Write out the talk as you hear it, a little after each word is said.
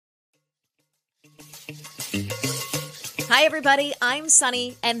Hi, everybody. I'm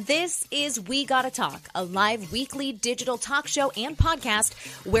Sunny, and this is We Gotta Talk, a live weekly digital talk show and podcast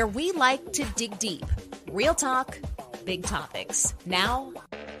where we like to dig deep. Real talk, big topics. Now,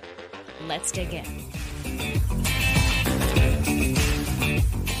 let's dig in.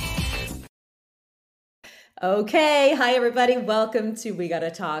 Okay. Hi, everybody. Welcome to We Gotta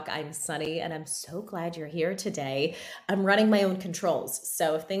Talk. I'm Sunny, and I'm so glad you're here today. I'm running my own controls.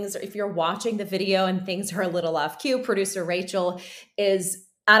 So if you're watching the video and things are a little off cue, producer Rachel is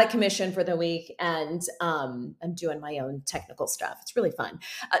out of commission for the week, and I'm doing my own technical stuff. It's really fun.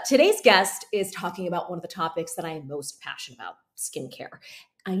 Today's guest is talking about one of the topics that I am most passionate about, skincare.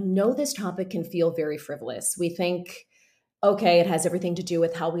 I know this topic can feel very frivolous. We think, okay, it has everything to do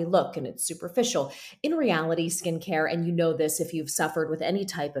with how we look and it's superficial. In reality, skincare, and you know this if you've suffered with any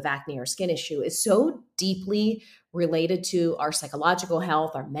type of acne or skin issue, is so deeply related to our psychological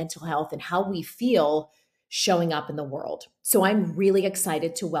health, our mental health, and how we feel showing up in the world. So I'm really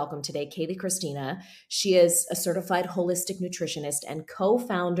excited to welcome today Kayleigh Christina. She is a certified holistic nutritionist and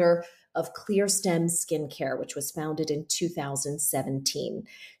co-founder of Clearstem Skincare, which was founded in 2017.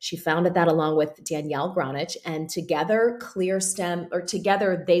 She founded that along with Danielle Gronich, and together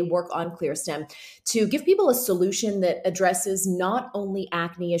they work on Clearstem to give people a solution that addresses not only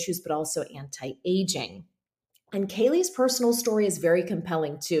acne issues, but also anti-aging. And Kayleigh's personal story is very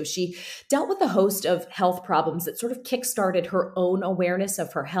compelling too. She dealt with a host of health problems that sort of kickstarted her own awareness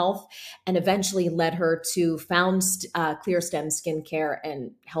of her health and eventually led her to found Clearstem Skincare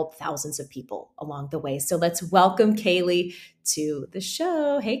and help thousands of people along the way. So let's welcome Kayleigh to the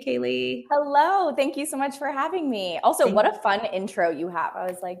show. Hey, Kayleigh. Hello. Thank you so much for having me. Also, what a fun intro you have. I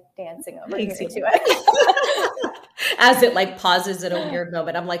was like dancing over to it. As it like pauses at a weird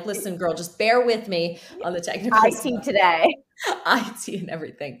moment. I'm like, listen, girl, just bear with me on the technical IT today. IT and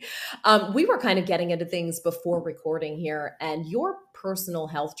everything. We were kind of getting into things before recording here, and your personal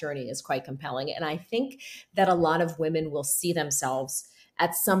health journey is quite compelling. And I think that a lot of women will see themselves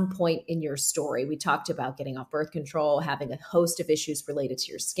at some point in your story. We talked about getting off birth control, having a host of issues related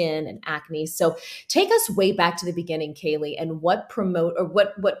to your skin and acne. So take us way back to the beginning, Kayleigh, and what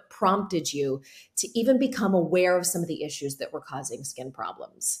prompted you to even become aware of some of the issues that were causing skin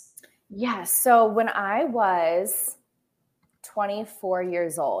problems? Yes. So when I was 24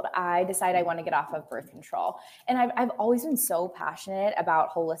 years old, I decided I want to get off of birth control. And I've always been so passionate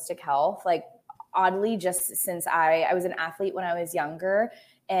about holistic health. Like, oddly, just since I was an athlete when I was younger,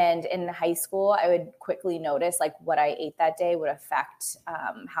 and in high school, I would quickly notice like what I ate that day would affect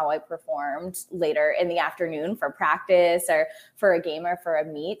how I performed later in the afternoon for practice or for a game or for a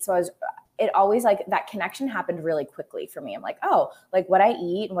meet. So it always like that connection happened really quickly for me. I'm like, oh, like what I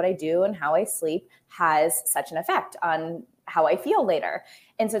eat and what I do and how I sleep has such an effect on how I feel later.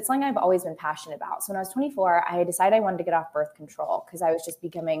 And so it's something I've always been passionate about. So when I was 24, I decided I wanted to get off birth control because I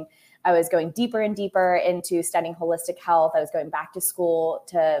was going deeper and deeper into studying holistic health. I was going back to school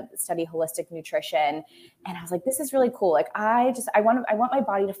to study holistic nutrition. And I was like, this is really cool. Like I want my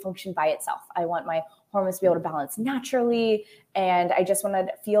body to function by itself. I want my hormones to be able to balance naturally. And I just want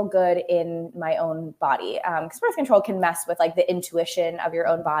to feel good in my own body. Because birth control can mess with like the intuition of your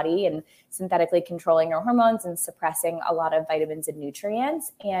own body and synthetically controlling your hormones and suppressing a lot of vitamins and nutrients.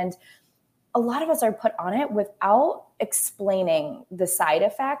 And a lot of us are put on it without explaining the side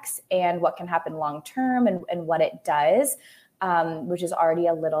effects and what can happen long-term and what it does. Which is already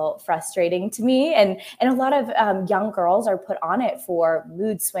a little frustrating to me. And a lot of young girls are put on it for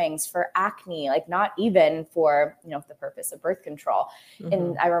mood swings, for acne, like not even for, the purpose of birth control. Mm-hmm.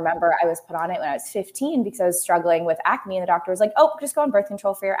 And I remember I was put on it when I was 15 because I was struggling with acne. And the doctor was like, oh, just go on birth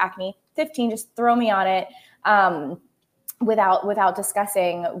control for your acne. 15, just throw me on it. Without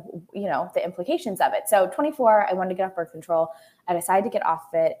discussing, the implications of it. So 24, I wanted to get off birth control. I decided to get off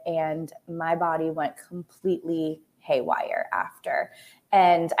it and my body went completely haywire after.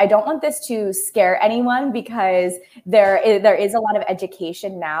 And I don't want this to scare anyone because there is a lot of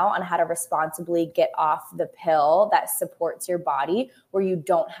education now on how to responsibly get off the pill that supports your body where you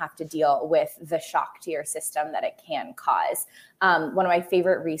don't have to deal with the shock to your system that it can cause. One of my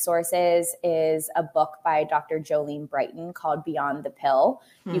favorite resources is a book by Dr. Jolene Brighten called Beyond the Pill.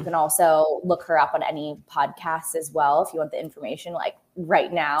 You can also look her up on any podcasts as well if you want the information like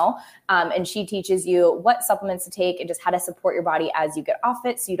right now. And she teaches you what supplements to take and just how to support your body as you get off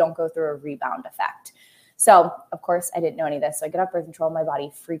it so you don't go through a rebound effect. So, of course, I didn't know any of this. So I get off birth control. My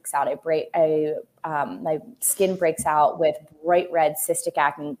body freaks out. My skin breaks out with bright red cystic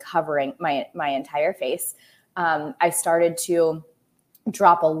acne covering my entire face. I started to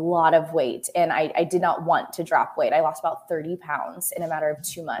drop a lot of weight, and I did not want to drop weight. I lost about 30 pounds in a matter of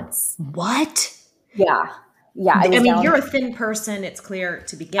 2 months. What? Yeah. Yeah, I mean, you're a thin person. It's clear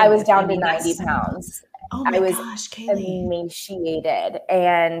to begin I was with. down I to mean, 90 pounds. oh I my was gosh, Kayleigh. emaciated,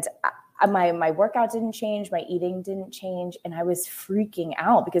 and my workout didn't change, my eating didn't change, and I was freaking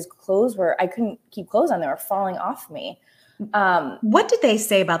out because I couldn't keep clothes on. They were falling off me. What did they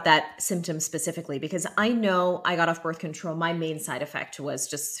say about that symptom specifically? Because I know I got off birth control. My main side effect was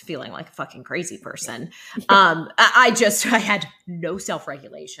just feeling like a fucking crazy person. I had no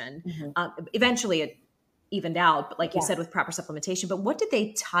self-regulation. Eventually it evened out, but like you said, with proper supplementation. But what did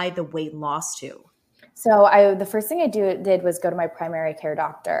they tie the weight loss to? So the first thing I did was go to my primary care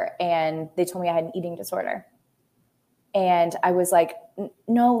doctor, and they told me I had an eating disorder. And I was like,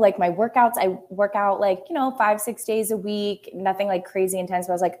 no, like my workouts, I work out like, 5-6 days a week, nothing like crazy intense.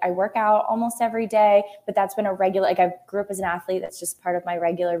 But I was like, I work out almost every day, but that's been a regular, like I grew up as an athlete. That's just part of my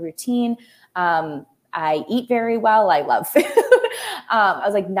regular routine. I eat very well. I love food. I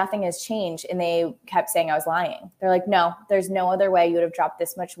was like, nothing has changed. And they kept saying I was lying. They're like, no, there's no other way you would have dropped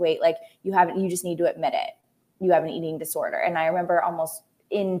this much weight. Like you just need to admit it. You have an eating disorder. And I remember almost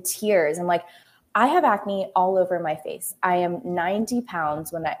in tears. I'm like, I have acne all over my face. I am 90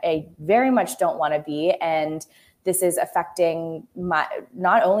 pounds when I very much don't want to be. And this is affecting not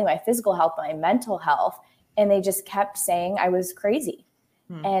only my physical health, but my mental health. And they just kept saying I was crazy.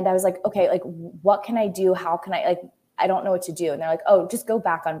 And I was like, okay, like what can I do? How can I don't know what to do. And they're like, oh, just go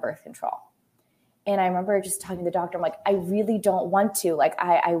back on birth control. And I remember just talking to the doctor, I'm like, I really don't want to. Like,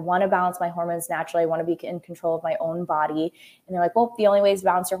 I want to balance my hormones naturally. I want to be in control of my own body. And they're like, well, the only way to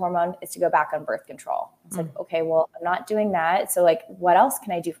balance your hormone is to go back on birth control. I was like, okay, well, I'm not doing that. So like, what else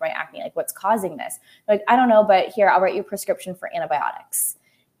can I do for my acne? Like, what's causing this? They're like, I don't know, but here, I'll write you a prescription for antibiotics.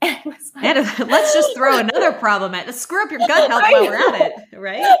 Like, let's just throw another problem at it. Screw up your gut health while we're at it,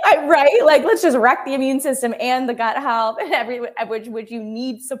 right? Right? Like, let's just wreck the immune system and the gut health and which you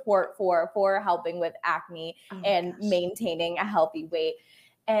need support for helping with acne and maintaining a healthy weight.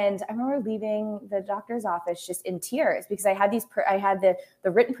 And I remember leaving the doctor's office just in tears because I had the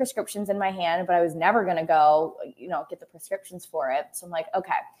written prescriptions in my hand, but I was never going to go, get the prescriptions for it. So I'm like,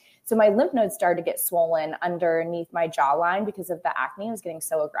 okay. So my lymph nodes started to get swollen underneath my jawline because of the acne. It was getting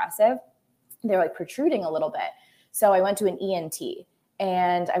so aggressive. They were like protruding a little bit. So I went to an ENT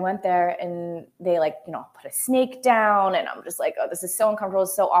and I went there and they put a snake down and I'm just like, oh, this is so uncomfortable.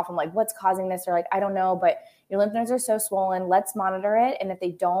 It's so awful. I'm like, what's causing this? They're like, I don't know, but your lymph nodes are so swollen. Let's monitor it. And if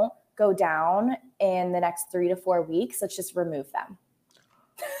they don't go down in the next 3 to 4 weeks, let's just remove them.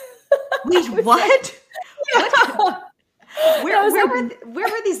 Wait, what? Where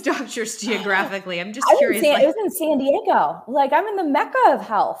were these doctors geographically? I'm just curious. It was in San Diego. Like, I'm in the mecca of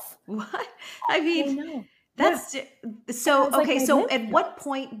health. What? I mean, that's so okay. Like, so at what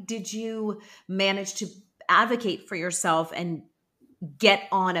point did you manage to advocate for yourself and get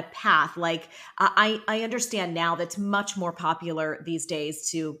on a path? Like, I understand now that's much more popular these days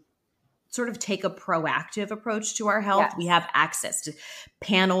to sort of take a proactive approach to our health. Yes. We have access to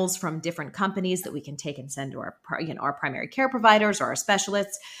panels from different companies that we can take and send to our primary care providers or our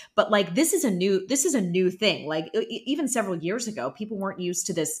specialists. But like, this is a new thing. Like even several years ago, people weren't used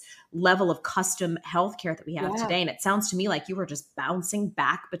to this level of custom healthcare that we have today. And it sounds to me like you were just bouncing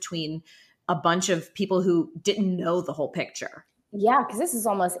back between a bunch of people who didn't know the whole picture. Yeah, because this is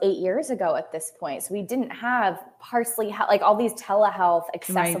almost 8 years ago at this point. So we didn't have like all these telehealth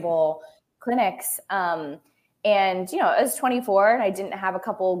accessible clinics. And, I was 24 and I didn't have a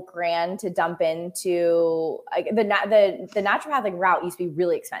couple grand to dump into the naturopathic route used to be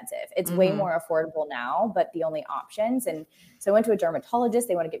really expensive. It's way more affordable now, but the only options. And so I went to a dermatologist.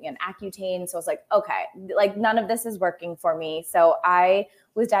 They want to get me on Accutane. So I was like, okay, like none of this is working for me. So I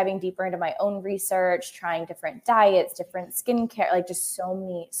was diving deeper into my own research, trying different diets, different skincare, like just so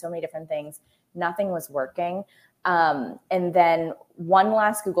many different things. Nothing was working. And then one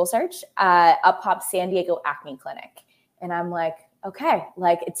last Google search, up popped San Diego Acne Clinic. And I'm like, okay,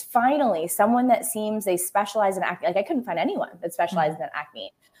 like it's finally someone that seems they specialize in acne. Like I couldn't find anyone that specialized in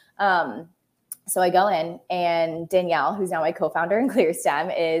acne. So I go in and Danielle, who's now my co-founder in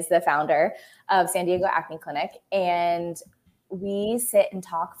Clearstem, is the founder of San Diego Acne Clinic. And we sit and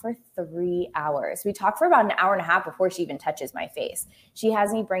talk for 3 hours. We talk for about an hour and a half before she even touches my face. She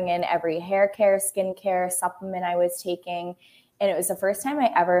has me bring in every hair care, skincare, supplement I was taking. And it was the first time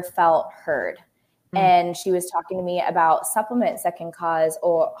I ever felt heard. And she was talking to me about supplements that can cause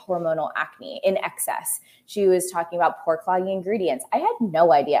hormonal acne in excess. She was talking about pore clogging ingredients. I had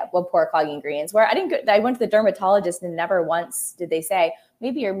no idea what pore clogging ingredients were. I went to the dermatologist and never once did they say,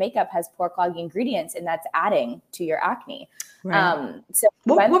 maybe your makeup has pore clogging ingredients and that's adding to your acne. Right. So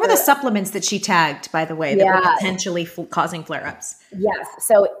what were the supplements that she tagged, by the way, that were potentially causing flare-ups? Yes.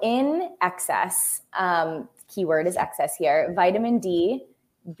 So in excess, keyword is excess here, vitamin D,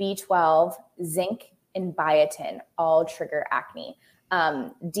 B12, zinc, and biotin all trigger acne.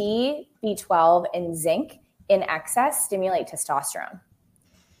 D, B12, and zinc in excess stimulate testosterone.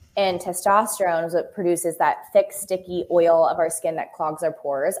 And testosterone is what produces that thick, sticky oil of our skin that clogs our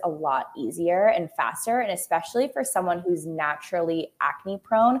pores a lot easier and faster. And especially for someone who's naturally acne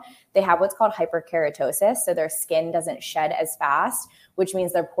prone, they have what's called hyperkeratosis. So their skin doesn't shed as fast, which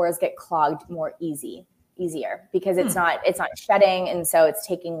means their pores get clogged more easier because it's not shedding. And so it's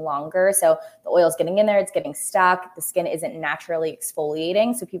taking longer. So the oil's getting in there, it's getting stuck. The skin isn't naturally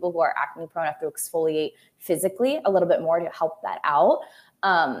exfoliating. So people who are acne prone have to exfoliate physically a little bit more to help that out.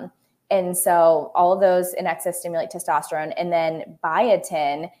 And so all of those in excess stimulate testosterone. And then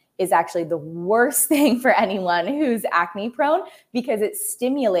biotin is actually the worst thing for anyone who's acne prone because it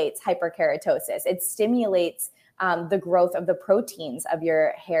stimulates hyperkeratosis. It stimulates the growth of the proteins of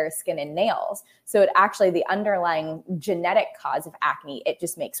your hair, skin, and nails. So it actually, the underlying genetic cause of acne, it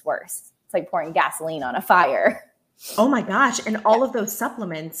just makes worse. It's like pouring gasoline on a fire. Oh my gosh. And all of those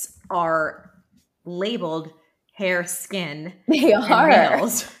supplements are labeled hair, skin, they are. And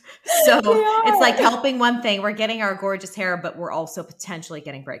nails. So it's like helping one thing. We're getting our gorgeous hair, but we're also potentially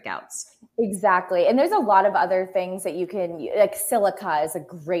getting breakouts. Exactly. And there's a lot of other things that you can, like silica is a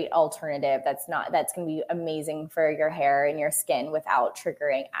great alternative. That's going to be amazing for your hair and your skin without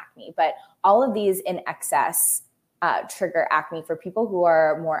triggering acne. But all of these in excess trigger acne for people who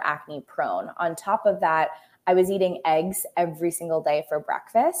are more acne prone. On top of that, I was eating eggs every single day for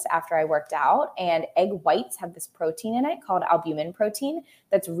breakfast after I worked out, and egg whites have this protein in it called albumin protein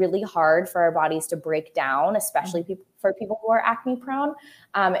that's really hard for our bodies to break down, especially for people who are acne prone.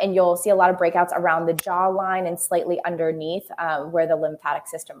 And you'll see a lot of breakouts around the jawline and slightly underneath where the lymphatic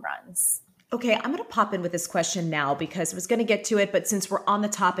system runs. Okay, I'm going to pop in with this question now because I was going to get to it, but since we're on the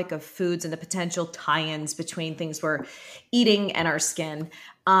topic of foods and the potential tie-ins between things we're eating and our skin,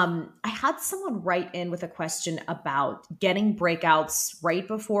 I had someone write in with a question about getting breakouts right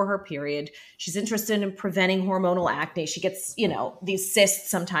before her period. She's interested in preventing hormonal acne. She gets, these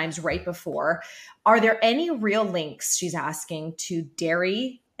cysts sometimes right before. Are there any real links, she's asking, to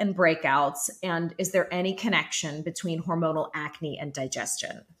dairy and breakouts? And is there any connection between hormonal acne and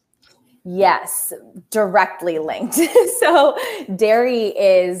digestion? Yes, directly linked. So dairy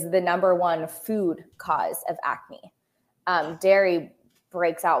is the number one food cause of acne. Dairy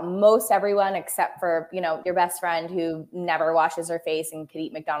breaks out most everyone except for, your best friend who never washes her face and could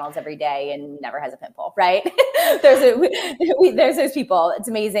eat McDonald's every day and never has a pimple, right? There's those people. It's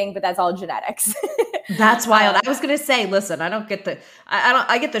amazing, but that's all genetics. That's wild. I was going to say, listen, I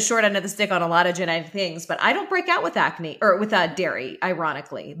get the short end of the stick on a lot of genetic things, but I don't break out with acne or with dairy,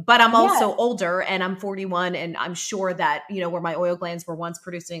 ironically. But I'm also older and I'm 41, and I'm sure that, where my oil glands were once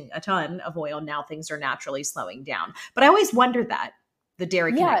producing a ton of oil, now things are naturally slowing down. But I always wondered that, the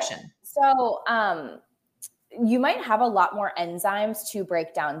dairy connection. So you might have a lot more enzymes to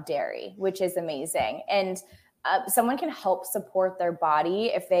break down dairy, which is amazing. And someone can help support their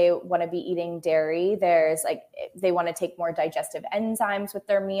body if they want to be eating dairy. There's they want to take more digestive enzymes with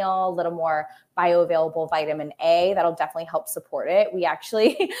their meal, a little more bioavailable vitamin A. That'll definitely help support it.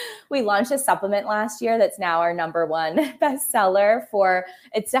 We launched a supplement last year that's now our number one bestseller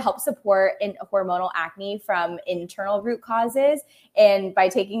it's to help support hormonal acne from internal root causes. And by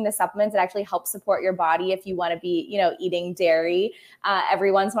taking the supplements, it actually helps support your body if you want to be, eating dairy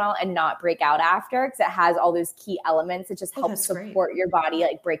every once in a while and not break out after, because it has all those key elements that just help support your body,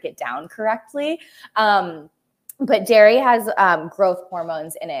 break it down correctly. But dairy has growth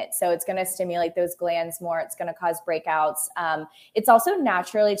hormones in it. So it's going to stimulate those glands more. It's going to cause breakouts. It's also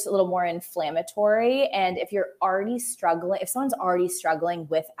naturally just a little more inflammatory. And if someone's already struggling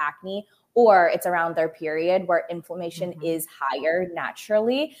with acne, or it's around their period where inflammation is higher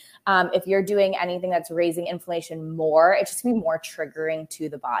naturally, if you're doing anything that's raising inflammation more, it's just going to be more triggering to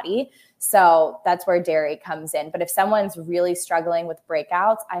the body. So that's where dairy comes in. But if someone's really struggling with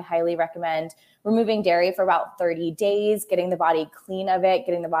breakouts, I highly recommend removing dairy for about 30 days, getting the body clean of it,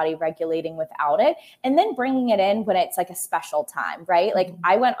 getting the body regulating without it, and then bringing it in when it's a special time, right?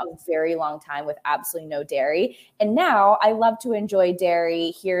 I went a very long time with absolutely no dairy. And now I love to enjoy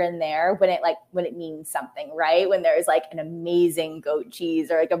dairy here and there when it means something, right? When there's an amazing goat cheese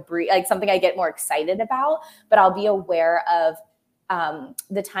or a brie, something I get more excited about, but I'll be aware of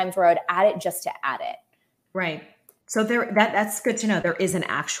the times where I would add it just to add it. Right. So that's good to know. There is an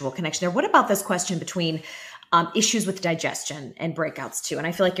actual connection there. What about this question between issues with digestion and breakouts too? And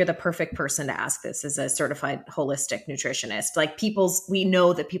I feel like you're the perfect person to ask this as a certified holistic nutritionist. We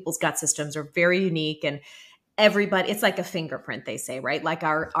know that people's gut systems are very unique, and everybody, it's like a fingerprint, they say, right? Like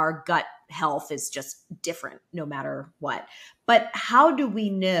our gut health is just different no matter what. But how do we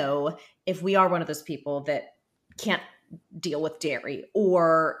know if we are one of those people that can't deal with dairy,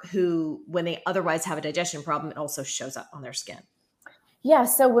 or who, when they otherwise have a digestion problem, it also shows up on their skin? Yeah.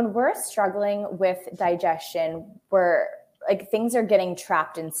 So when we're struggling with digestion, we're like, things are getting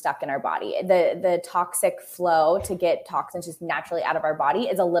trapped and stuck in our body. The toxic flow to get toxins just naturally out of our body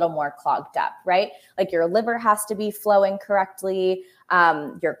is a little more clogged up, right? Like your liver has to be flowing correctly.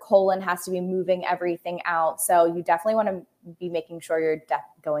 Your colon has to be moving everything out. So you definitely want to be making sure you're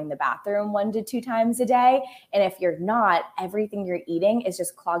going to the bathroom 1 to 2 times a day. And if you're not, everything you're eating is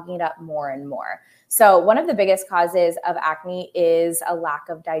just clogging it up more and more. So one of the biggest causes of acne is a lack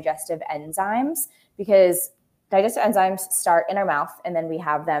of digestive enzymes, because digestive enzymes start in our mouth and then we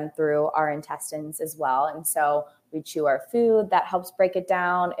have them through our intestines as well. And so we chew our food, that helps break it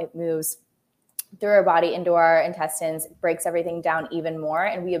down. It moves through our body into our intestines, breaks everything down even more,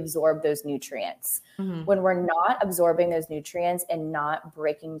 and we absorb those nutrients. Mm-hmm. When we're not absorbing those nutrients and not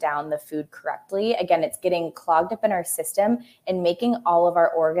breaking down the food correctly, again, it's getting clogged up in our system and making all of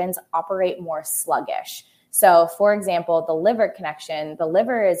our organs operate more sluggish. So for example, the liver connection, the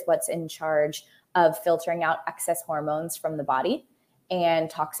liver is what's in charge of filtering out excess hormones from the body and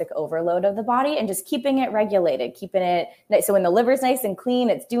toxic overload of the body, and just keeping it regulated, keeping it. So when the liver's nice and clean,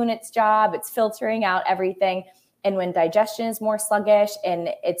 it's doing its job, it's filtering out everything. And when digestion is more sluggish and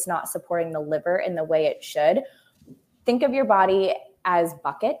it's not supporting the liver in the way it should, think of your body as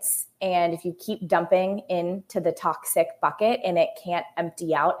buckets. And if you keep dumping into the toxic bucket and it can't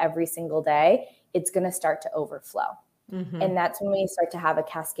empty out every single day, it's going to start to overflow. Mm-hmm. And that's when we start to have a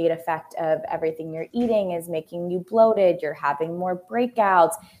cascade effect of everything you're eating is making you bloated. You're having more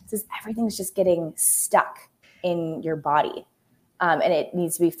breakouts. So everything's just getting stuck in your body. And it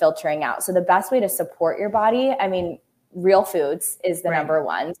needs to be filtering out. So the best way to support your body, I mean, real foods is the number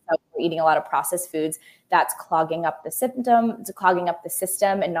one. So we're eating a lot of processed foods. That's clogging up the system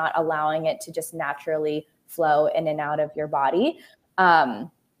and not allowing it to just naturally flow in and out of your body.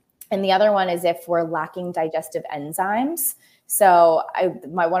 And the other one is if we're lacking digestive enzymes. So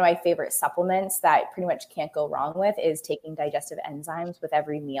one of my favorite supplements that pretty much can't go wrong with is taking digestive enzymes with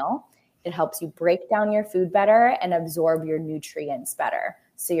every meal. It helps you break down your food better and absorb your nutrients better,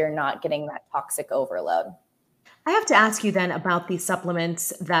 so you're not getting that toxic overload. I have to ask you then about these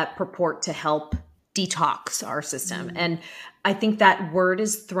supplements that purport to help detox our system. Mm-hmm. And I think that word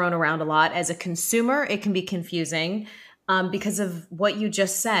is thrown around a lot. As a consumer, it can be confusing. Because of what you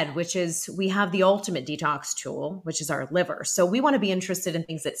just said, which is we have the ultimate detox tool, which is our liver. So we want to be interested in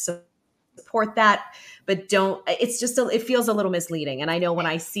things that support that, but don't, it feels a little misleading. And I know when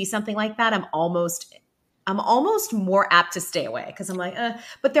I see something like that, I'm almost more apt to stay away, because I'm like,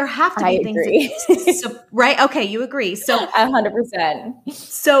 but there have to be things that, right? Okay. You agree. So 100%.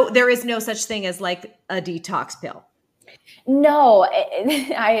 So there is no such thing as like a detox pill. No,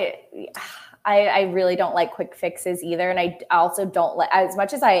 I really don't like quick fixes either. And I also don't like, as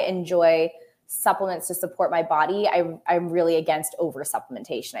much as I enjoy supplements to support my body, I'm really against over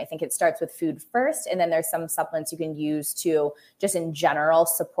supplementation. I think it starts with food first, and then there's some supplements you can use to just in general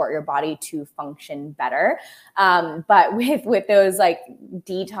support your body to function better. But with those like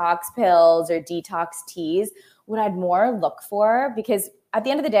detox pills or detox teas, what I'd more look for, because at the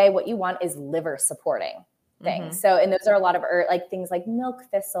end of the day, what you want is liver supporting things. Mm-hmm. So, and those are a lot of like things like milk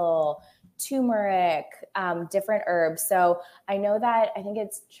thistle, turmeric, different herbs. So I know that I think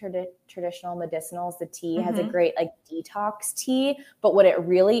it's traditional medicinals. The tea has a great like detox tea, but what it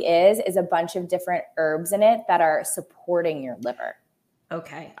really is a bunch of different herbs in it that are supporting your liver.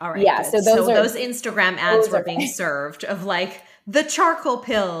 Okay. All right. Yeah. Good. So those Instagram ads were being served of like the charcoal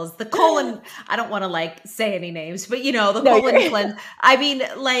pills, the colon. I don't want to like say any names, but the colon cleanse. I mean,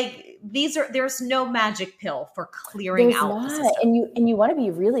 like there's no magic pill for clearing out the system. And you want to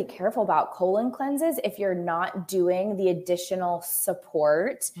be really careful about colon cleanses if you're not doing the additional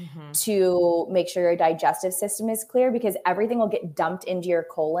support to make sure your digestive system is clear, because everything will get dumped into your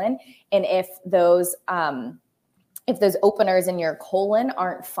colon. And if those openers in your colon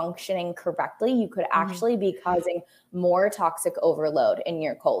aren't functioning correctly, you could actually be causing more toxic overload in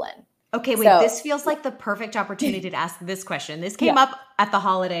your colon. Okay, wait, this feels like the perfect opportunity to ask this question. This came up at the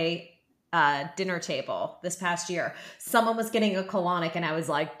holiday dinner table this past year. Someone was getting a colonic and I was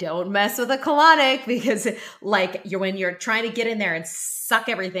like, don't mess with a colonic, because like when you're trying to get in there and suck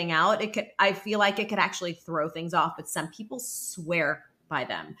everything out, I feel like it could actually throw things off, but some people swear by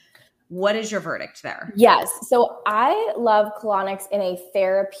them. What is your verdict there? Yes. So I love colonics in a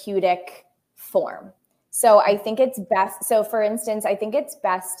therapeutic form. So I think it's best. So for instance, I think it's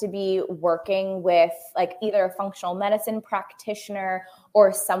best to be working with like either a functional medicine practitioner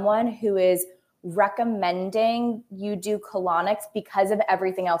or someone who is recommending you do colonics because of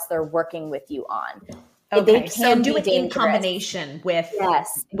everything else they're working with you on. Okay, so do it in combination with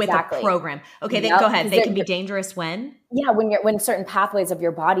a program. Okay, then go ahead. They can be dangerous when? Yeah, when certain pathways of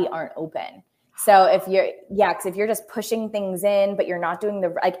your body aren't open. So if you're just pushing things in, but you're not doing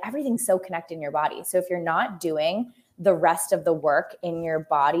everything's so connected in your body. So if you're not doing the rest of the work in your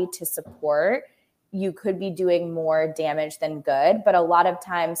body to support, you could be doing more damage than good. But a lot of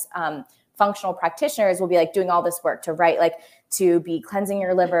times, functional practitioners will be like doing all this work to be cleansing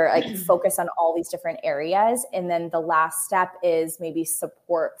your liver, like focus on all these different areas. And then the last step is maybe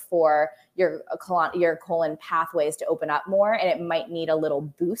support for your colon pathways to open up more. And it might need a little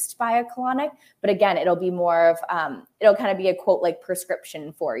boost by a colonic, but again, it'll be more of, it'll kind of be a quote, like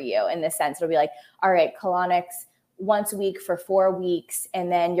prescription for you in this sense. It'll be like, all right, colonics once a week for 4 weeks,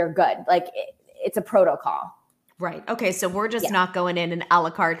 and then you're good. Like it's a protocol. Right. Okay. So we're just not going in and a la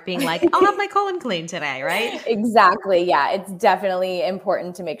carte being like, I'll have my colon clean today, right? Exactly. Yeah. It's definitely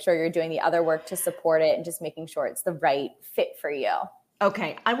important to make sure you're doing the other work to support it and just making sure it's the right fit for you.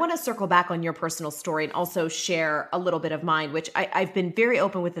 Okay. I want to circle back on your personal story and also share a little bit of mine, which I've been very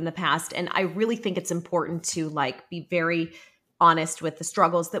open with in the past. And I really think it's important to be very honest with the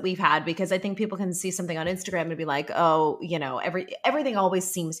struggles that we've had, because I think people can see something on Instagram and be like, oh, everything always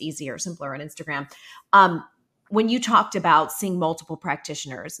seems easier, simpler on Instagram. When you talked about seeing multiple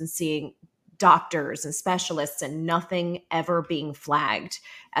practitioners and seeing doctors and specialists and nothing ever being flagged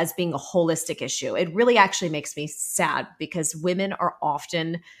as being a holistic issue, it really actually makes me sad, because women are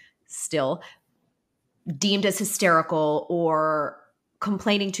often still deemed as hysterical or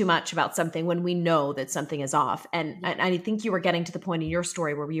complaining too much about something when we know that something is off. And I think you were getting to the point in your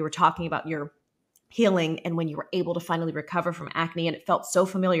story where you were talking about your healing and when you were able to finally recover from acne. And it felt so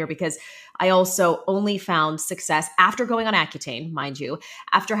familiar, because I also only found success after going on Accutane, mind you,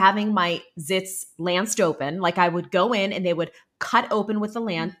 after having my zits lanced open. Like I would go in and they would cut open with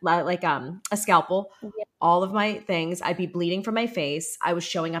a scalpel, all of my things. I'd be bleeding from my face. I was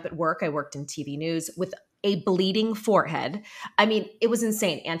showing up at work. I worked in TV news with a bleeding forehead. I mean, it was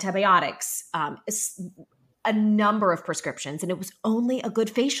insane. Antibiotics, a number of prescriptions. And it was only a good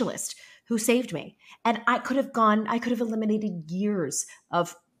facialist who saved me. And I could have eliminated years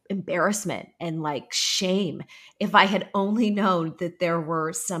of embarrassment and shame if I had only known that there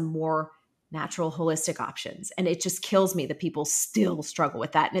were some more natural holistic options. And it just kills me that people still struggle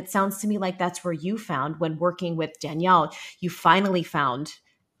with that. And it sounds to me like that's where you found, when working with Danielle, you finally found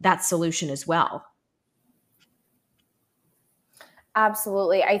that solution as well.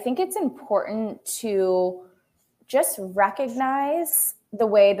 Absolutely. I think it's important to just recognize the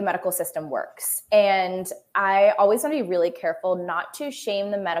way the medical system works. And I always want to be really careful not to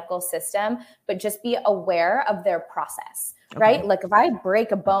shame the medical system, but just be aware of their process, right? Like if I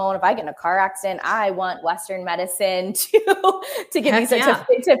break a bone, if I get in a car accident, I want Western medicine to give me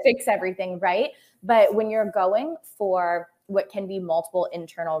to fix everything, right? But when you're going for what can be multiple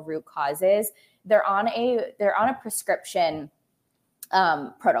internal root causes, they're on a prescription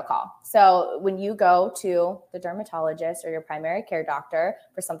protocol. So when you go to the dermatologist or your primary care doctor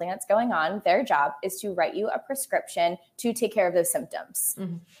for something that's going on, their job is to write you a prescription to take care of those symptoms.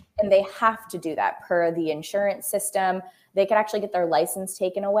 Mm-hmm. And they have to do that per the insurance system. They could actually get their license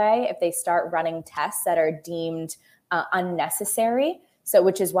taken away if they start running tests that are deemed unnecessary. So,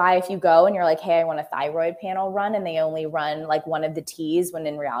 which is why if you go and you're like, hey, I want a thyroid panel run, and they only run one of the T's, when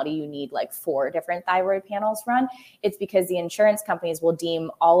in reality you need 4 different thyroid panels run, it's because the insurance companies will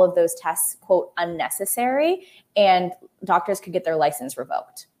deem all of those tests, quote, unnecessary, and doctors could get their license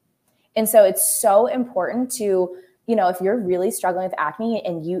revoked. And so it's so important to, if you're really struggling with acne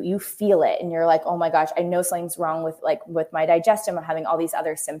and you feel it and you're like, oh my gosh, I know something's wrong with my digestion, I'm having all these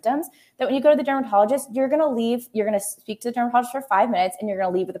other symptoms, that when you go to the dermatologist, you're going to speak to the dermatologist for 5 minutes and you're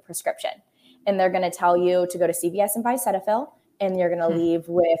going to leave with a prescription. And they're going to tell you to go to CVS and buy Cetaphil. And you're going to leave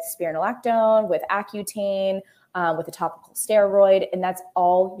with spironolactone, with Accutane, with a topical steroid. And that's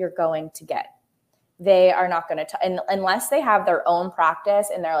all you're going to get. They are not going to, unless they have their own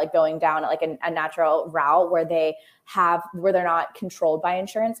practice and they're going down a natural route where they're not controlled by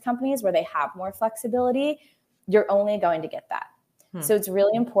insurance companies, where they have more flexibility, you're only going to get that. So it's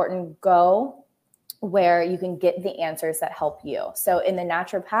really important, go where you can get the answers that help you. So in the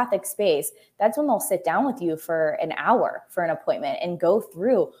naturopathic space, that's when they'll sit down with you for an hour for an appointment and go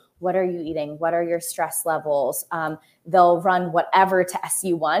through what are you eating? What are your stress levels? They'll run whatever tests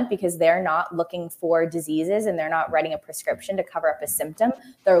you want because they're not looking for diseases and they're not writing a prescription to cover up a symptom.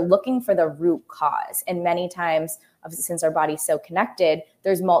 They're looking for the root cause. And many times, since our body's so connected,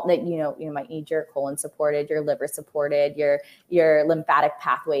 there's you might need your colon supported, your liver supported, your lymphatic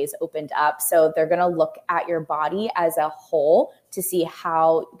pathways opened up. So they're going to look at your body as a whole to see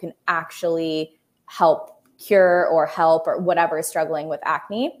how you can actually help cure or help or whatever is struggling with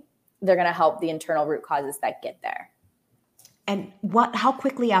acne. They're going to help the internal root causes that get there. And how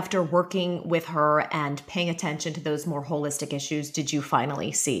quickly after working with her and paying attention to those more holistic issues did you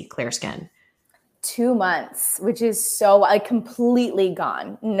finally see clear skin? 2 months, which is so completely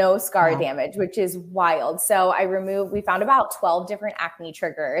gone, no scar damage, which is wild. So we found about 12 different acne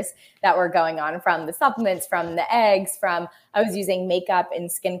triggers that were going on, from the supplements, from the eggs, I was using makeup and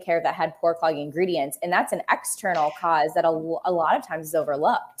skincare that had pore clogging ingredients. And that's an external cause that a lot of times is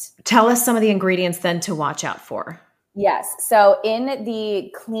overlooked. Tell us some of the ingredients then to watch out for. Yes. So in the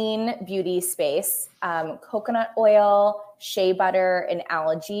clean beauty space, coconut oil, shea butter, and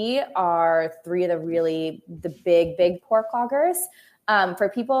algae are three of the big pore cloggers. For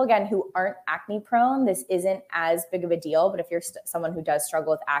people, again, who aren't acne prone, this isn't as big of a deal. But if you're someone who does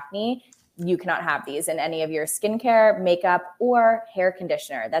struggle with acne, you cannot have these in any of your skincare, makeup, or hair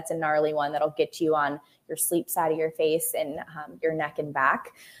conditioner. That's a gnarly one that'll get you on your sleep side of your face and your neck and back.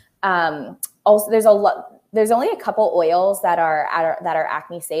 Also, there's only a couple oils that are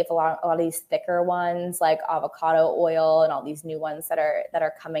acne safe. A lot of these thicker ones like avocado oil and all these new ones that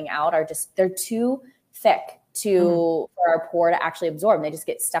are coming out they're too thick for our pore to actually absorb. They just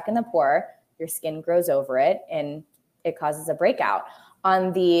get stuck in the pore. Your skin grows over it and it causes a breakout.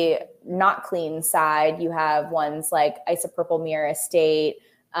 On the not clean side, you have ones like isopropyl myristate.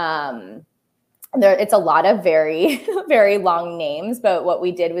 It's a lot of very, very long names, but what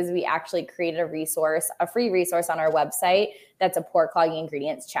we did was we actually created a free resource on our website that's a pore clogging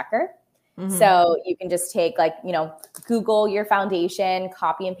ingredients checker. Mm-hmm. So you can just take Google your foundation,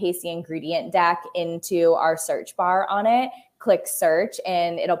 copy and paste the ingredient deck into our search bar on it, click search,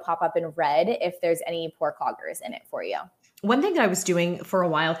 and it'll pop up in red if there's any pore cloggers in it for you. One thing that I was doing for a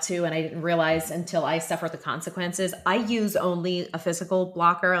while too, and I didn't realize until I suffered the consequences, I use only a physical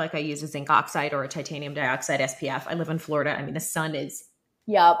blocker. Like I use a zinc oxide or a titanium dioxide SPF. I live in Florida. I mean, the sun is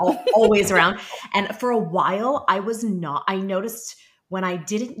always around. And for a while, I noticed when I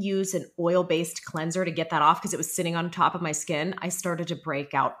didn't use an oil-based cleanser to get that off because it was sitting on top of my skin, I started to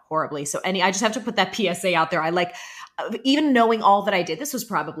break out horribly. So I just have to put that PSA out there. Even knowing all that I did, this was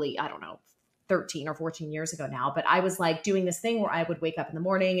probably, 13 or 14 years ago now, but I was doing this thing where I would wake up in the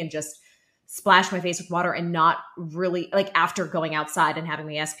morning and just splash my face with water and not really after going outside and having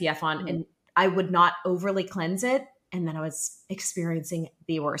my SPF on, and I would not overly cleanse it. And then I was experiencing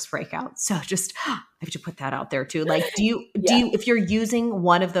the worst breakout. So just, I have to put that out there too. Do you, if you're using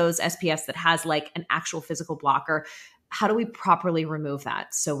one of those SPFs that has an actual physical blocker, how do we properly remove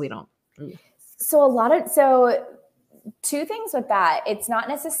that so we don't? Two things with that. It's not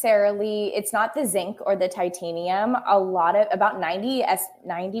the zinc or the titanium. About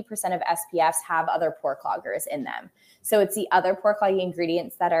 90% of SPFs have other pore cloggers in them. So it's the other pore clogging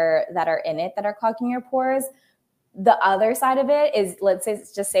ingredients that are in it that are clogging your pores. The other side of it is,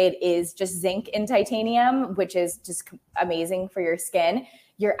 just say it is just zinc and titanium, which is just amazing for your skin.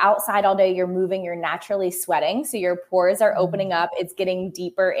 You're outside all day, you're moving, you're naturally sweating. So your pores are opening up, it's getting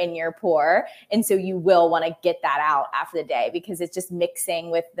deeper in your pore. And so you will want to get that out after the day because it's just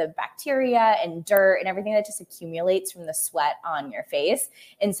mixing with the bacteria and dirt and everything that just accumulates from the sweat on your face.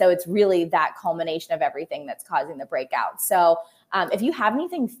 And so it's really that culmination of everything that's causing the breakout. So if you have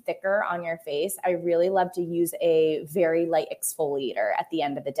anything thicker on your face, I really love to use a very light exfoliator at the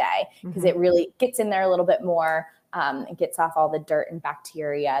end of the day because it really gets in there a little bit more. And gets off all the dirt and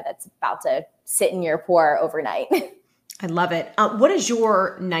bacteria that's about to sit in your pore overnight. I love it. What does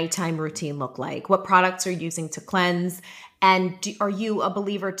your nighttime routine look like? What products are you using to cleanse? And are you a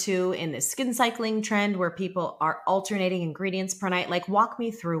believer too in the skin cycling trend where people are alternating ingredients per night? Walk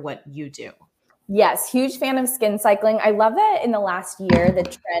me through what you do. Yes, huge fan of skin cycling. I love that in the last year, the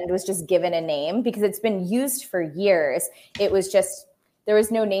trend was just given a name because it's been used for years. There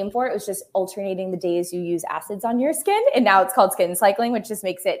was no name for it. It was just alternating the days you use acids on your skin. And now it's called skin cycling, which just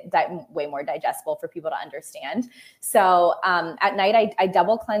makes it way more digestible for people to understand. So at night, I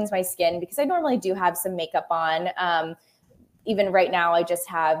double cleanse my skin because I normally do have some makeup on. Even right now, I just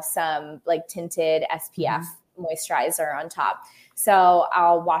have some tinted SPF moisturizer on top. So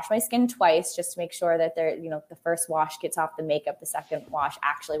I'll wash my skin twice just to make sure that the first wash gets off the makeup. The second wash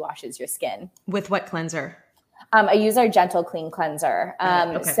actually washes your skin. With what cleanser? I use our Gentle Clean Cleanser.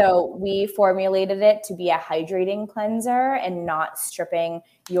 Okay. So we formulated it to be a hydrating cleanser and not stripping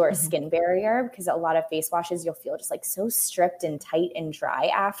your skin barrier, because a lot of face washes, you'll feel just like so stripped and tight and dry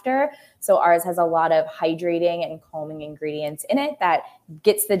after. So ours has a lot of hydrating and calming ingredients in it that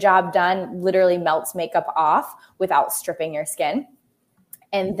gets the job done, literally melts makeup off without stripping your skin.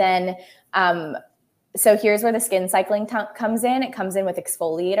 And then, so here's where the skin cycling comes in. It comes in with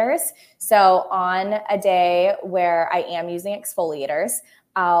exfoliators. So on a day where I am using exfoliators,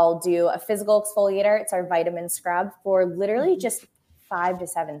 I'll do a physical exfoliator. It's our vitamin scrub for literally just 5 to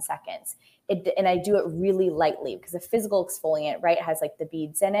 7 seconds. And I do it really lightly because a physical exfoliant, right, has like the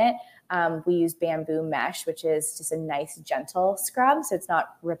beads in it. We use bamboo mesh, which is just a nice, gentle scrub. So it's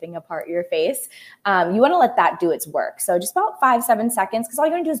not ripping apart your face. You want to let that do its work. So just about 5, 7 seconds, because all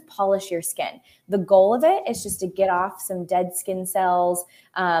you're going to do is polish your skin. The goal of it is just to get off some dead skin cells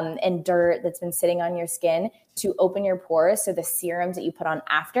and dirt that's been sitting on your skin, to open your pores. So the serums that you put on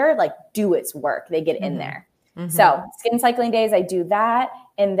after, like, do its work. They get in there. So skin cycling days, I do that.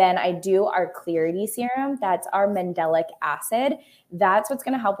 And then I do our Clarity Serum. That's our mandelic acid. That's what's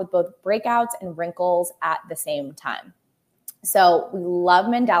going to help with both breakouts and wrinkles at the same time. So we love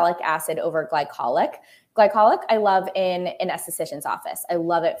mandelic acid over glycolic. Glycolic, I love in an esthetician's office. I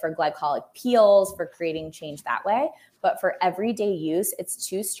love it for glycolic peels, for creating change that way. But for everyday use, it's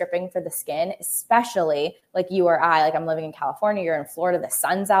too stripping for the skin, especially like you or I. Like, I'm living in California, you're in Florida, the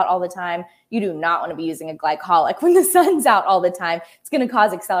sun's out all the time. You do not want to be using a glycolic when the sun's out all the time. It's going to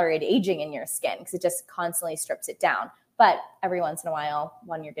cause accelerated aging in your skin because it just constantly strips it down. But every once in a while,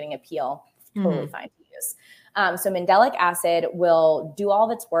 when you're getting a peel, totally fine to use. So mandelic acid will do all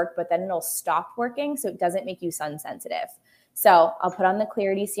of its work, but then it'll stop working, so it doesn't make you sun sensitive. So I'll put on the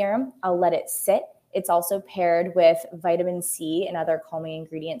Clarity Serum. I'll let it sit. It's also paired with vitamin C and other calming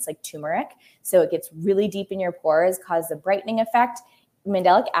ingredients like turmeric. So it gets really deep in your pores, cause the brightening effect.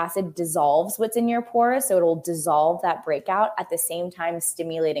 Mandelic acid dissolves what's in your pores, so it'll dissolve that breakout at the same time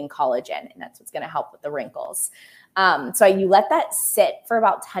stimulating collagen, and that's what's going to help with the wrinkles. So you let that sit for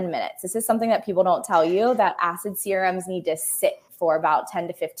about 10 minutes. This is something that people don't tell you, that acid serums need to sit for about 10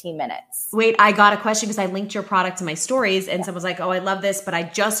 to 15 minutes. Wait, I got a question because I linked your product to my stories and someone was like, oh, I love this, but I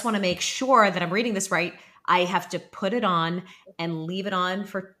just want to make sure that I'm reading this right. I have to put it on and leave it on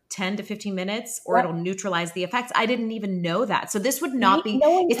for 10 to 15 minutes or it'll neutralize the effects. I didn't even know that. So this would not be. No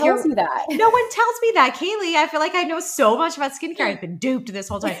one tells you that. No one tells me that, Kayleigh. I feel like I know so much about skincare. I've been duped this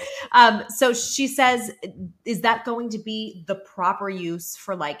whole time. So she says, is that going to be the proper use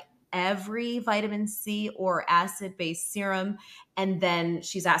for like every vitamin C or acid-based serum? And then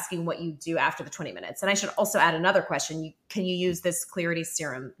she's asking what you do after the 20 minutes. And I should also add another question. Can you use this Clarity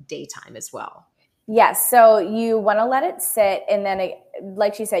Serum daytime as well? Yes. So you want to let it sit. And then,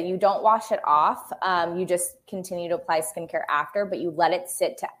 like she said, you don't wash it off. You just continue to apply skincare after, but you let it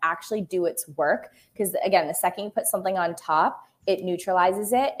sit to actually do its work. Because again, the second you put something on top, it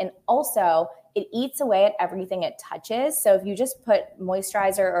neutralizes it. And also it eats away at everything it touches. So if you just put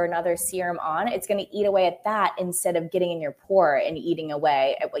moisturizer or another serum on, it's going to eat away at that instead of getting in your pore and eating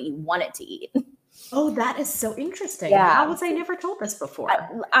away at what you want it to eat. Oh, that is so interesting. Yeah. How was I never told this before?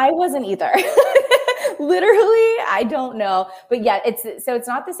 I wasn't either. Literally, I don't know. But yeah, it's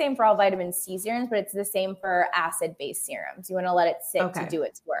not the same for all vitamin C serums, but it's the same for acid-based serums. You want to let it sit to do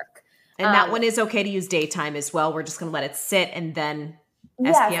its work. And that one is okay to use daytime as well. We're just going to let it sit and then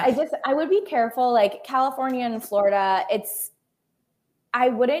yes, SPF. I would be careful. Like California and Florida, I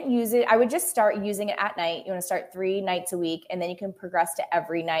wouldn't use it. I would just start using it at night. You want to start 3 nights a week, and then you can progress to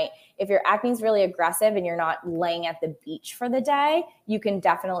every night. If your acne is really aggressive and you're not laying at the beach for the day, you can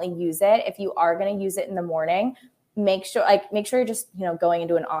definitely use it. If you are going to use it in the morning, make sure you're just, going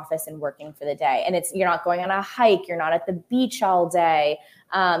into an office and working for the day. And you're not going on a hike. You're not at the beach all day.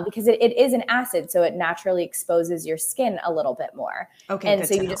 Because it is an acid, so it naturally exposes your skin a little bit more. Okay, and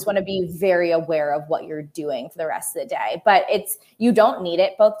so you just want to be very aware of what you're doing for the rest of the day. But you don't need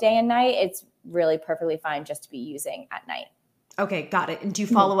it both day and night. It's really perfectly fine just to be using at night. Okay, got it. And do you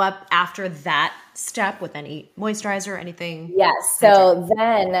follow up after that step with any moisturizer or anything? Yes. So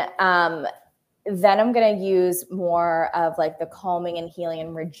then I'm going to use more of like the calming and healing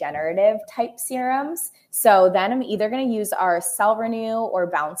and regenerative type serums. So then I'm either going to use our Cell Renew or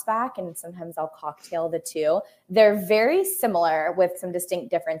Bounce Back, and sometimes I'll cocktail the two. They're very similar with some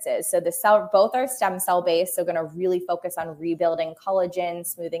distinct differences. So both are stem cell based, so going to really focus on rebuilding collagen,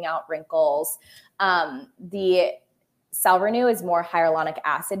 smoothing out wrinkles. The Cell Renew is more hyaluronic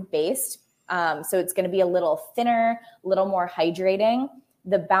acid based. So it's going to be a little thinner, a little more hydrating.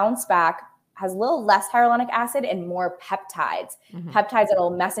 The Bounce Back has a little less hyaluronic acid and more peptides. Peptides are little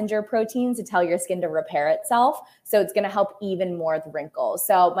messenger proteins to tell your skin to repair itself. So it's going to help even more with wrinkles.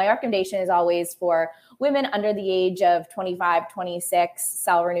 So my recommendation is always for women under the age of 25, 26,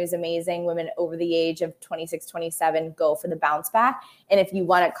 Cell Renew is amazing. Women over the age of 26, 27, go for the bounce back. And if you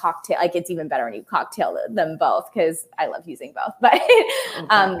want a cocktail, like it's even better when you cocktail them both, because I love using both, but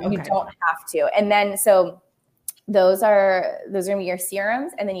you don't have to. And then, so those are going to be your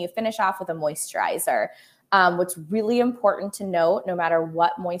serums. And then you finish off with a moisturizer. What's really important to note, no matter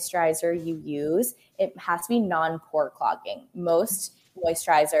what moisturizer you use, it has to be non-pore clogging. Most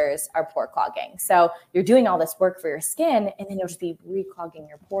moisturizers are pore clogging. So you're doing all this work for your skin, and then you'll just be reclogging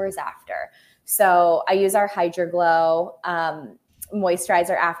your pores after. So I use our Hydra Glow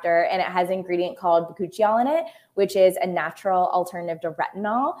moisturizer after, and it has an ingredient called bakuchiol in it, which is a natural alternative to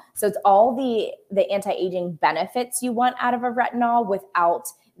retinol. So it's all the anti-aging benefits you want out of a retinol without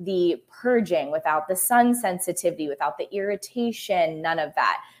the purging, without the sun sensitivity, without the irritation, none of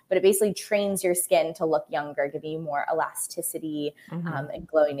that. But it basically trains your skin to look younger, giving you more elasticity and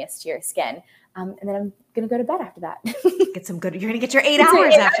glowiness to your skin. And then I'm going to go to bed after that. Get some good, you're going to get your 8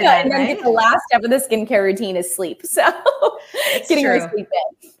 hours after that, and then right? The last step of the skincare routine is sleep. So getting your sleep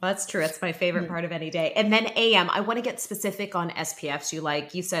in. That's true. That's my favorite part of any day. And then AM, I want to get specific on SPFs.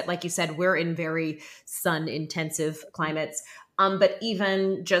 Like you said, we're in very sun intensive climates. But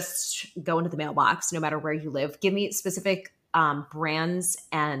even just go into the mailbox, no matter where you live, give me specific brands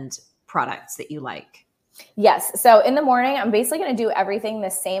and products that you like. Yes. So in the morning, I'm basically going to do everything the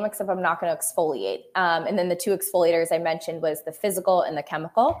same, except I'm not going to exfoliate. And then the two exfoliators I mentioned was the physical and the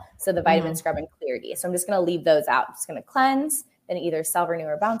chemical. So the vitamin scrub and Clear-D. So I'm just going to leave those out. I'm just going to cleanse, then either Cell Renew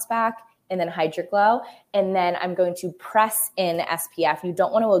or Bounce Back, and then Hydra Glow. And then I'm going to press in SPF. You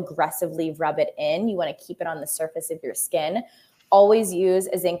don't want to aggressively rub it in. You want to keep it on the surface of your skin. Always use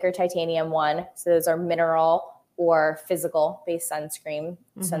a zinc or titanium one. So those are mineral or physical based sunscreen.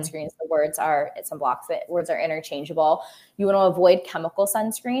 Sunscreens, the words are, it's sunblocks, the words are interchangeable. You want to avoid chemical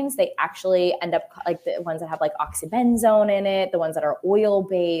sunscreens. They actually end up like the ones that have like oxybenzone in it, the ones that are oil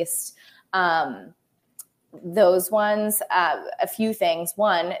based. Those ones, a few things.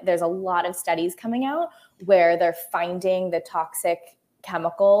 One, there's a lot of studies coming out where they're finding the toxic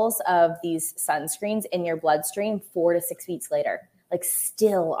chemicals of these sunscreens in your bloodstream 4 to 6 weeks later, like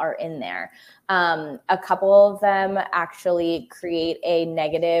still are in there. A couple of them actually create a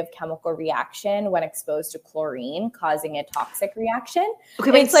negative chemical reaction when exposed to chlorine, causing a toxic reaction.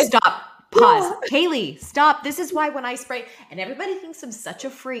 Okay, wait, stop. Pause. Kayleigh, stop. This is why when I spray, and everybody thinks I'm such a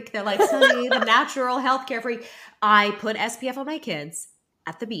freak. They're like, Sunny, the natural healthcare freak. I put SPF on my kids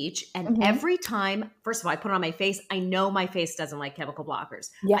at the beach. And every time, first of all, I put it on my face. I know my face doesn't like chemical blockers.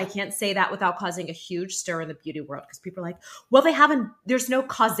 Yeah. I can't say that without causing a huge stir in the beauty world, because people are like, well, there's no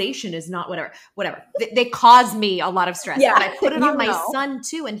causation, is not whatever. They cause me a lot of stress. Yeah. But I put it on my son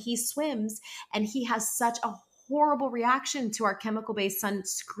too, and he swims, and he has such a horrible reaction to our chemical-based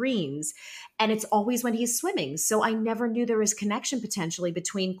sunscreens. And it's always when he's swimming. So I never knew there was connection potentially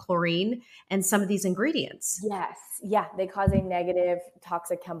between chlorine and some of these ingredients. Yes. Yeah. They cause a negative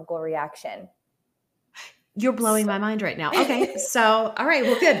toxic chemical reaction. You're blowing my mind right now. Okay. So, all right.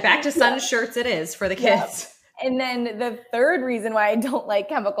 Well, good. Back to sun shirts it is for the kids. Yeah. And then the third reason why I don't like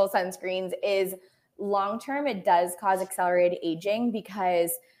chemical sunscreens is long-term, it does cause accelerated aging,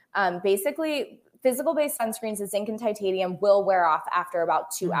 because basically physical-based sunscreens, the zinc and titanium, will wear off after about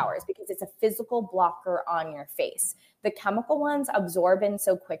 2 hours because it's a physical blocker on your face. The chemical ones absorb in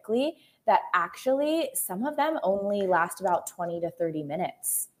so quickly that actually some of them only last about 20 to 30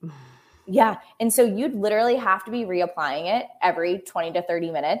 minutes. Yeah. And so you'd literally have to be reapplying it every 20 to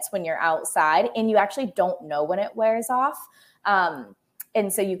 30 minutes when you're outside, and you actually don't know when it wears off.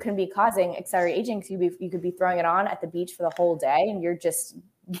 And so you can be causing accelerated aging, because you could be throwing it on at the beach for the whole day, and you're just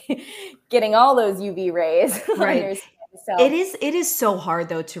getting all those UV rays on your skin. So it is so hard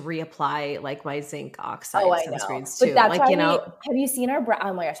though to reapply like my zinc oxide sunscreens too. But that's like, have you seen our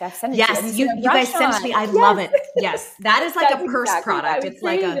oh my gosh, I've sent it to you. Yes, you guys sent it to me. I love it. Yes. That is like a purse product. It's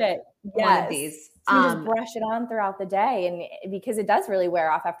like one of these. So you just brush it on throughout the day, and because it does really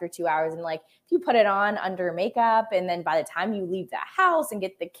wear off after 2 hours. And like if you put it on under makeup, and then by the time you leave the house and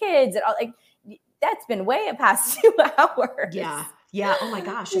get the kids, it all, like that's been way past 2 hours. Yeah. Yeah. Oh my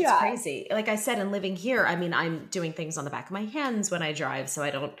gosh. It's crazy. Like I said, in living here, I mean, I'm doing things on the back of my hands when I drive, so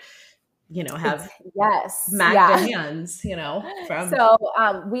I don't, have magda hands, So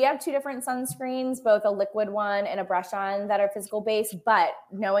we have two different sunscreens, both a liquid one and a brush on, that are physical based. But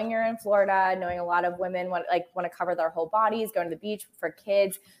knowing you're in Florida, knowing a lot of women want to cover their whole bodies, going to the beach for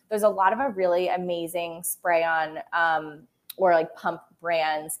kids, there's a lot of a really amazing spray on or like pump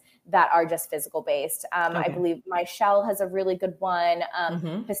brands that are just physical based. I believe My Shell has a really good one.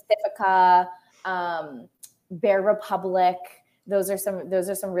 Pacifica, Bare Republic. Those are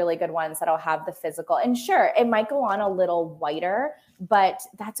some really good ones that'll have the physical. And sure, it might go on a little whiter, but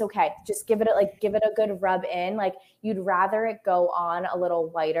that's okay. Just give it a good rub in. Like, you'd rather it go on a little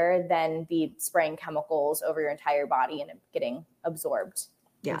whiter than be spraying chemicals over your entire body and it getting absorbed.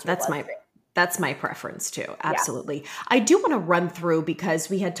 Yeah, that's my preference too. Absolutely. Yeah. I do want to run through, because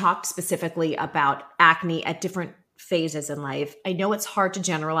we had talked specifically about acne at different phases in life. I know it's hard to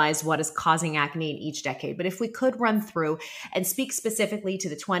generalize what is causing acne in each decade, but if we could run through and speak specifically to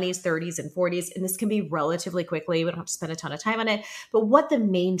the 20s, 30s, and 40s, and this can be relatively quickly, we don't have to spend a ton of time on it, but what the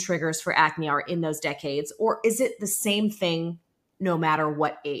main triggers for acne are in those decades, or is it the same thing no matter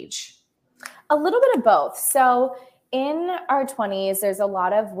what age? A little bit of both. So in our 20s, there's a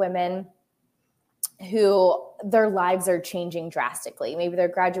lot of women who their lives are changing drastically. Maybe they're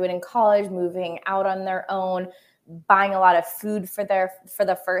graduating college, moving out on their own, buying a lot of food for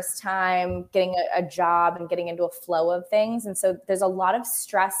the first time, getting a job and getting into a flow of things. And so there's a lot of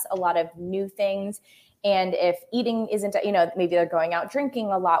stress, a lot of new things. And if eating isn't, maybe they're going out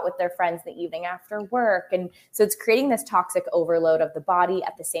drinking a lot with their friends the evening after work. And so it's creating this toxic overload of the body.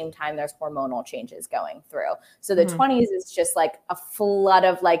 At the same time, there's hormonal changes going through. So the 20s is just like a flood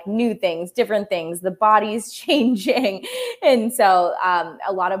of like new things, different things. The body's changing. And so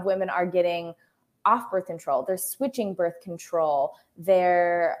a lot of women are getting off birth control. They're switching birth control.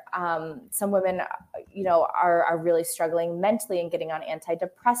 Some women, are really struggling mentally and getting on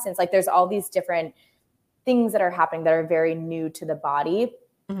antidepressants. Like, there's all these different things that are happening that are very new to the body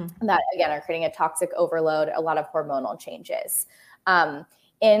that, again, are creating a toxic overload, a lot of hormonal changes. In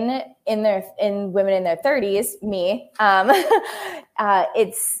women in their 30s, me,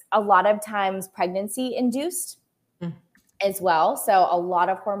 it's a lot of times pregnancy induced as well. So a lot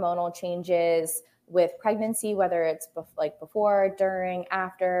of hormonal changes with pregnancy, whether it's before, during,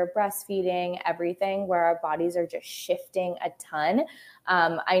 after, breastfeeding, everything, where our bodies are just shifting a ton.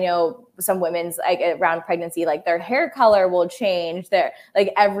 I know some women's, like, around pregnancy, like, their hair color will change,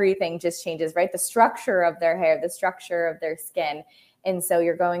 everything just changes, right? The structure of their hair, the structure of their skin. And so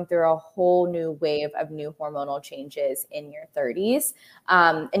you're going through a whole new wave of new hormonal changes in your 30s.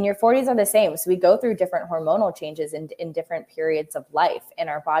 And your 40s are the same. So we go through different hormonal changes in different periods of life, and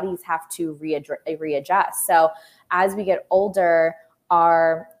our bodies have to readjust. So as we get older,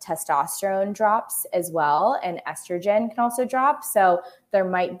 our testosterone drops as well, and estrogen can also drop. So there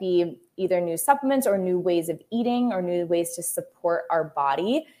might be either new supplements or new ways of eating or new ways to support our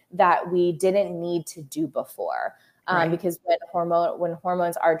body that we didn't need to do before. Right. Because when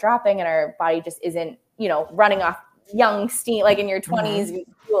hormones are dropping and our body just isn't, running off young steam, like in your 20s, you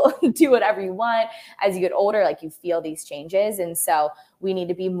will do whatever you want. As you get older, like, you feel these changes. And so we need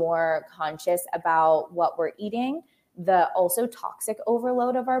to be more conscious about what we're eating, the also toxic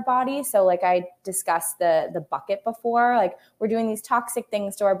overload of our body. So like I discussed the bucket before, like, we're doing these toxic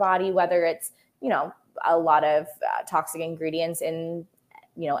things to our body, whether it's, a lot of toxic ingredients in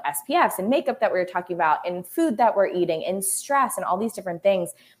SPFs and makeup that we were talking about, and food that we're eating, and stress, and all these different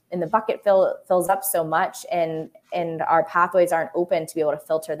things. And the bucket fills up so much, and our pathways aren't open to be able to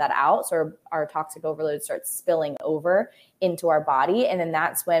filter that out. So our toxic overload starts spilling over into our body. And then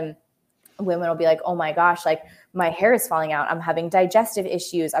that's when women will be like, oh my gosh, like, my hair is falling out. I'm having digestive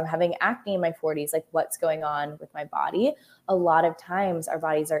issues. I'm having acne in my 40s. Like, what's going on with my body? A lot of times our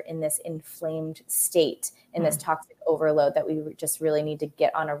bodies are in this inflamed state, in this toxic overload, that we just really need to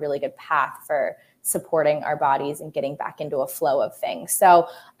get on a really good path for supporting our bodies and getting back into a flow of things. So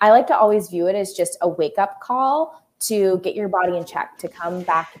I like to always view it as just a wake-up call to get your body in check, to come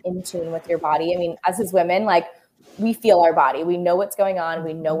back in tune with your body. I mean, us as women, like, we feel our body. We know what's going on.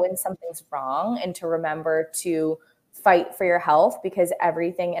 We know when something's wrong, and to remember to fight for your health, because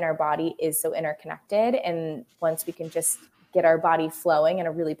everything in our body is so interconnected. And once we can just get our body flowing in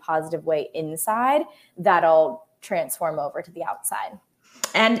a really positive way inside, that'll transform over to the outside.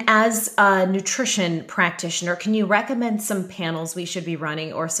 And as a nutrition practitioner, can you recommend some panels we should be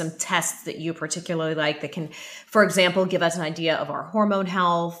running, or some tests that you particularly like that can, for example, give us an idea of our hormone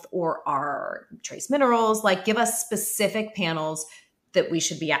health or our trace minerals? Like, give us specific panels that we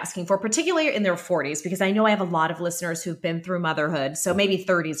should be asking for, particularly in their 40s, because I know I have a lot of listeners who've been through motherhood, so maybe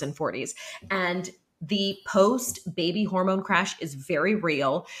 30s and 40s. And the post-baby hormone crash is very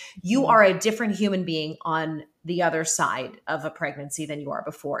real. You are a different human being on the other side of a pregnancy than you are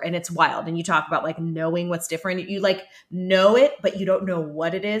before. And it's wild. And you talk about like knowing what's different. You like know it, but you don't know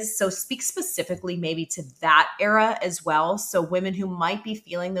what it is. So speak specifically maybe to that era as well. So women who might be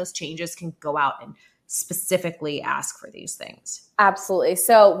feeling those changes can go out and specifically ask for these things? Absolutely.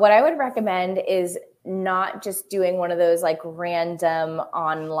 So what I would recommend is not just doing one of those like random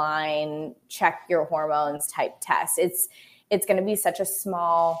online check your hormones type tests. It's going to be such a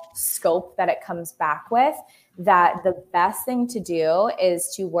small scope that it comes back with, that the best thing to do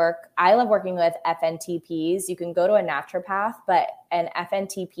is to work. I love working with FNTPs. You can go to a naturopath, but an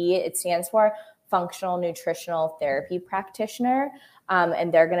FNTP, it stands for functional nutritional therapy practitioner.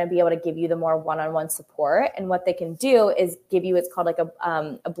 And they're going to be able to give you the more one-on-one support. And what they can do is give you, it's called like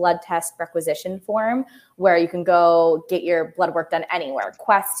a blood test requisition form, where you can go get your blood work done anywhere,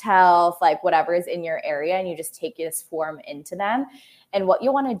 Quest Health, like whatever is in your area. And you just take this form into them. And what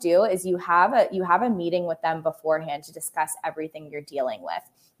you want to do is you have a meeting with them beforehand to discuss everything you're dealing with,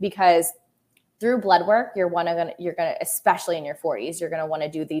 because through blood work, you're gonna, especially in your 40s, you're gonna want to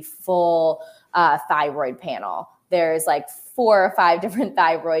do the full thyroid panel. There's like 4 or 5 different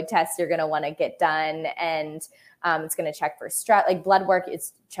thyroid tests you're gonna want to get done, and it's gonna check for stress. Like blood work,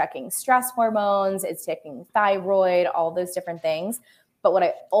 it's checking stress hormones, it's checking thyroid, all those different things. But what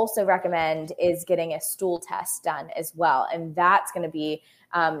I also recommend is getting a stool test done as well, and that's gonna be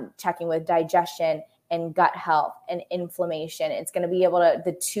checking with digestion and gut health and inflammation. It's going to be able to,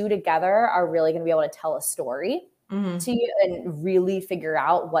 the two together are really going to be able to tell a story to you and really figure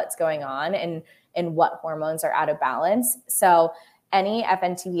out what's going on and what hormones are out of balance. So any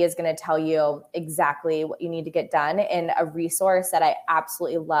FNTV is going to tell you exactly what you need to get done. And a resource that I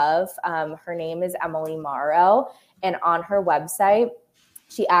absolutely love, her name is Emily Morrow. And on her website,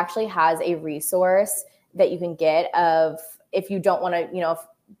 she actually has a resource that you can get of, if you don't want to, if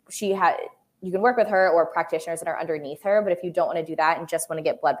she had, you can work with her or practitioners that are underneath her. But if you don't want to do that and just want to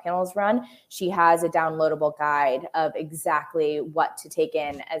get blood panels run, she has a downloadable guide of exactly what to take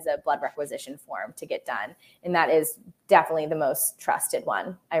in as a blood requisition form to get done. And that is definitely the most trusted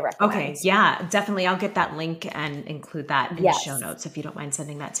one I recommend. Okay. Yeah, definitely. I'll get that link and include that in the show notes if you don't mind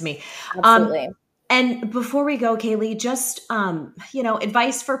sending that to me. Absolutely. And before we go, Kayleigh, just,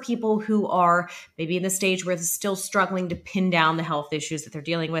 advice for people who are maybe in the stage where they're still struggling to pin down the health issues that they're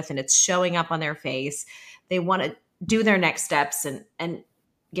dealing with and it's showing up on their face. They want to do their next steps and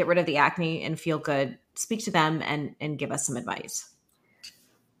get rid of the acne and feel good. Speak to them and give us some advice.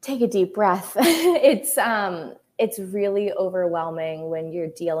 Take a deep breath. It's really overwhelming when you're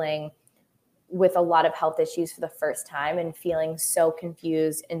dealing with a lot of health issues for the first time and feeling so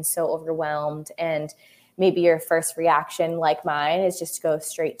confused and so overwhelmed. And maybe your first reaction, like mine, is just to go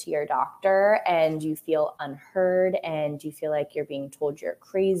straight to your doctor, and you feel unheard and you feel like you're being told you're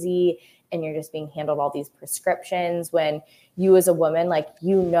crazy and you're just being handled all these prescriptions, when you as a woman, like,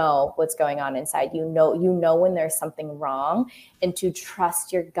 what's going on inside, you know when there's something wrong, and to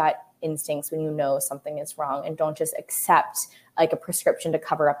trust your gut instincts when you know something is wrong, and don't just accept like a prescription to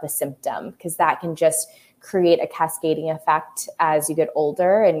cover up a symptom, because that can just create a cascading effect as you get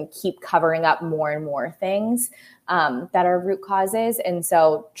older and keep covering up more and more things that are root causes. And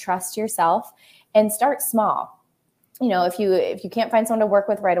so trust yourself and start small. If you can't find someone to work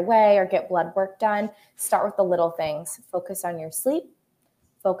with right away or get blood work done, start with the little things. Focus on your sleep,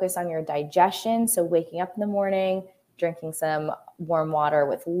 focus on your digestion. So waking up in the morning, drinking some warm water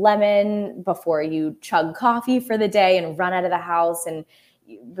with lemon before you chug coffee for the day and run out of the house, and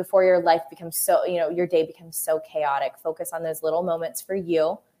before your life becomes so, your day becomes so chaotic. Focus on those little moments for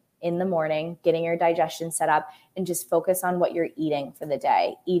you in the morning, getting your digestion set up, and just focus on what you're eating for the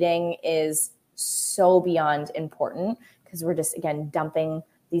day. Eating is so beyond important, because we're just, again, dumping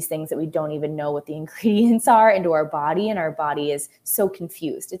these things that we don't even know what the ingredients are into our body, and our body is so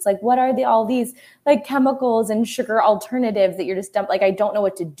confused. It's like, what are all these like chemicals and sugar alternatives that you're just dumping? Like, I don't know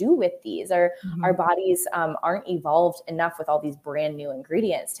what to do with these. Or our bodies aren't evolved enough with all these brand new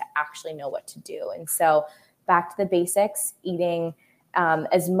ingredients to actually know what to do. And so back to the basics, eating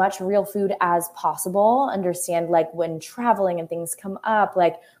as much real food as possible. Understand, like, when traveling and things come up,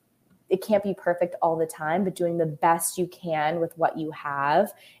 like, it can't be perfect all the time, but doing the best you can with what you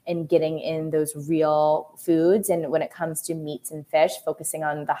have and getting in those real foods. And when it comes to meats and fish, focusing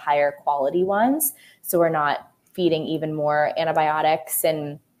on the higher quality ones, so we're not feeding even more antibiotics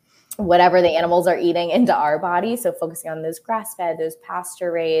and whatever the animals are eating into our body. So focusing on those grass-fed, those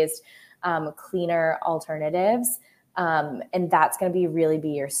pasture-raised, cleaner alternatives. And that's going to really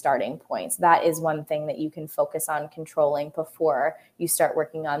be your starting point. So that is one thing that you can focus on controlling before you start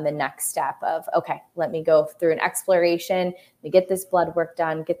working on the next step of, okay, let me go through an exploration, let me get this blood work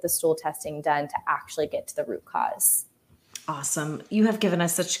done, get the stool testing done to actually get to the root cause. Awesome. You have given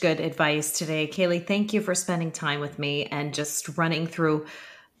us such good advice today. Kayleigh, thank you for spending time with me and just running through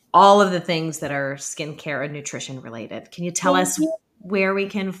all of the things that are skincare and nutrition related. Can you tell us where we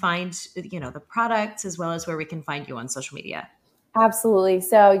can find, the products as well as where we can find you on social media. Absolutely.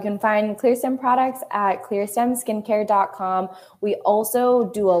 So you can find Clearstem products at clearstemskincare.com. We also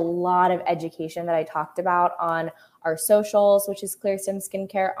do a lot of education that I talked about on our socials, which is Clearstem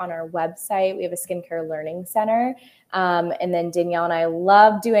Skincare. On our website, we have a skincare learning center. And then Danielle and I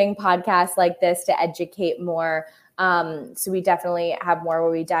love doing podcasts like this to educate more. So we definitely have more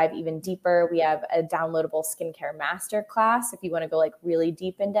where we dive even deeper. We have a downloadable skincare masterclass if you want to go like really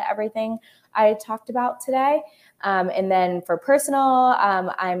deep into everything I talked about today. And then for personal,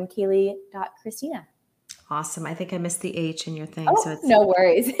 I'm Kayleigh.Christina. Awesome. I think I missed the H in your thing. Oh, So it's no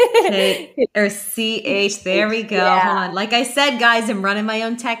worries. K or CH. There we go. Yeah. Hold on. Like I said, guys, I'm running my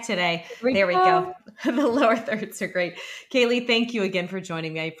own tech today. There we go. The lower thirds are great. Kayleigh, thank you again for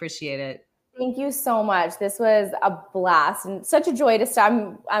joining me. I appreciate it. Thank you so much. This was a blast and such a joy to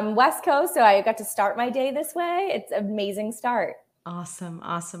start. I'm West Coast, so I got to start my day this way. It's an amazing start. Awesome.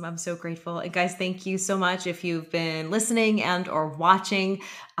 I'm so grateful. And guys, thank you so much. If you've been listening and or watching,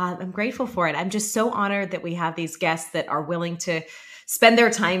 I'm grateful for it. I'm just so honored that we have these guests that are willing to spend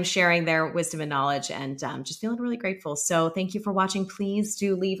their time sharing their wisdom and knowledge, and just feeling really grateful. So thank you for watching. Please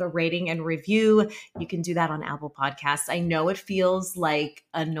do leave a rating and review. You can do that on Apple Podcasts. I know it feels like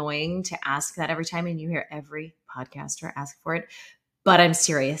annoying to ask that every time, and you hear every podcaster ask for it. But I'm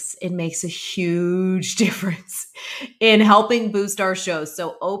serious. It makes a huge difference in helping boost our shows.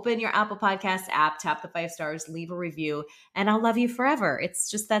 So open your Apple Podcast app, tap the 5 stars, leave a review, and I'll love you forever. It's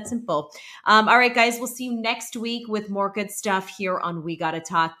just that simple. All right, guys, we'll see you next week with more good stuff here on We Gotta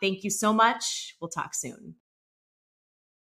Talk. Thank you so much. We'll talk soon.